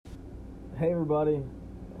Hey everybody,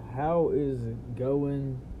 how is it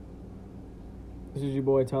going? This is your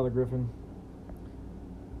boy Tyler Griffin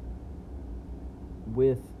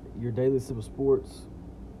with your daily sip of sports.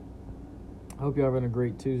 I hope you're having a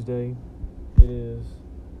great Tuesday. It is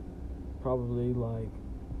probably like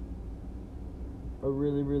a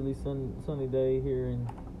really sunny day here in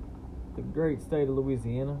the great state of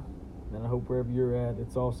Louisiana, and I hope wherever you're at,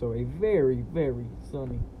 it's also a very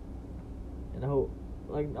sunny. And I hope,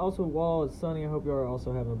 also while it's sunny, I hope you are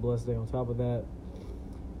also having a blessed day on top of that.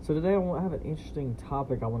 So today I have an interesting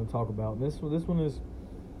topic I want to talk about. And this one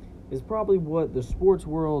is probably what the sports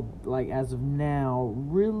world, as of now,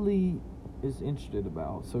 really is interested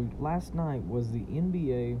about. So last night was the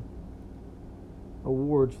NBA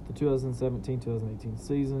awards for the 2017-2018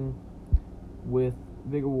 season, with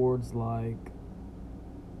big awards like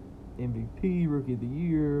MVP, Rookie of the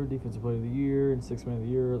Year, Defensive Player of the Year, and Sixth Man of the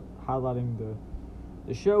Year, highlighting the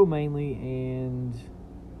show mainly. And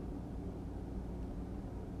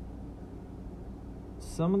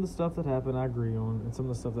some of the stuff that happened I agree on, and some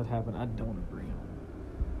of the stuff that happened I don't agree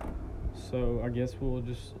on. So I guess we'll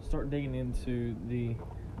just start digging into the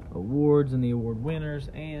awards and the award winners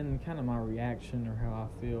and kind of my reaction or how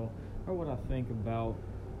I feel or what I think about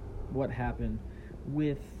what happened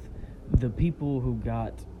with the people who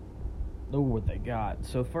got the award they got.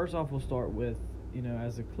 So first off, we'll start with,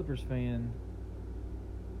 as a Clippers fan,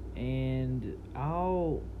 and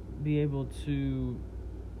I'll be able to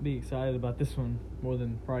be excited about this one more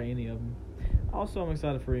than probably any of them. Also, I'm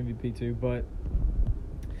excited for MVP too, but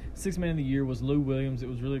Sixth Man of the Year was Lou Williams. It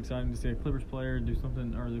was really exciting to see a Clippers player do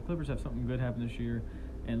something, or the Clippers have something good happen this year,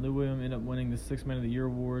 and Lou Williams ended up winning the Sixth Man of the Year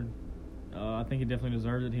award. I think he definitely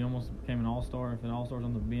deserved it. He almost became an All-Star. If an All-Star's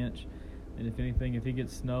on the bench, and if anything, if he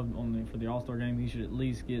gets snubbed for the All-Star game, he should at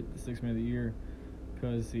least get the Sixth Man of the Year,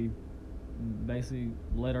 because he basically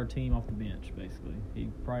led our team off the bench, basically. He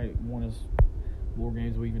probably won us more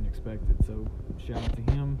games than we even expected, so shout out to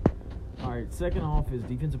him. All right, second off is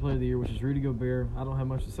Defensive Player of the Year, which is Rudy Gobert. I don't have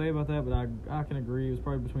much to say about that, but I can agree. It was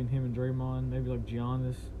probably between him and Draymond, maybe like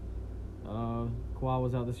Giannis. Kawhi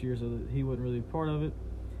was out this year, so that he wasn't really a part of it.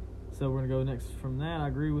 So we're going to go next from that. I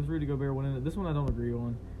agree with Rudy Gobert winning it. This one I don't agree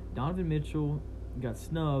on. Donovan Mitchell got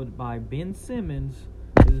snubbed by Ben Simmons,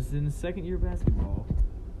 who is in his second year of basketball,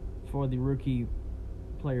 for the Rookie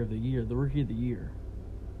Player of the Year, the Rookie of the Year.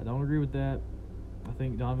 I don't agree with that. I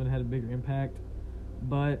think Donovan had a bigger impact,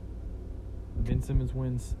 but Ben Simmons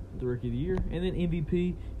wins the Rookie of the Year. And then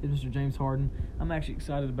MVP is Mr. James Harden. I'm actually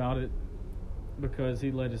excited about it because he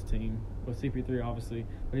led his team. Well, CP3 obviously,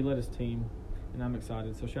 but he led his team, and I'm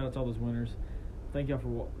excited. So shout out to all those winners. Thank y'all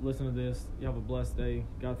for listening to this. Y'all have a blessed day.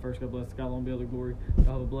 God first, God bless. God long be all the glory.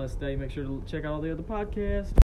 Y'all have a blessed day. Make sure to check out all the other podcasts.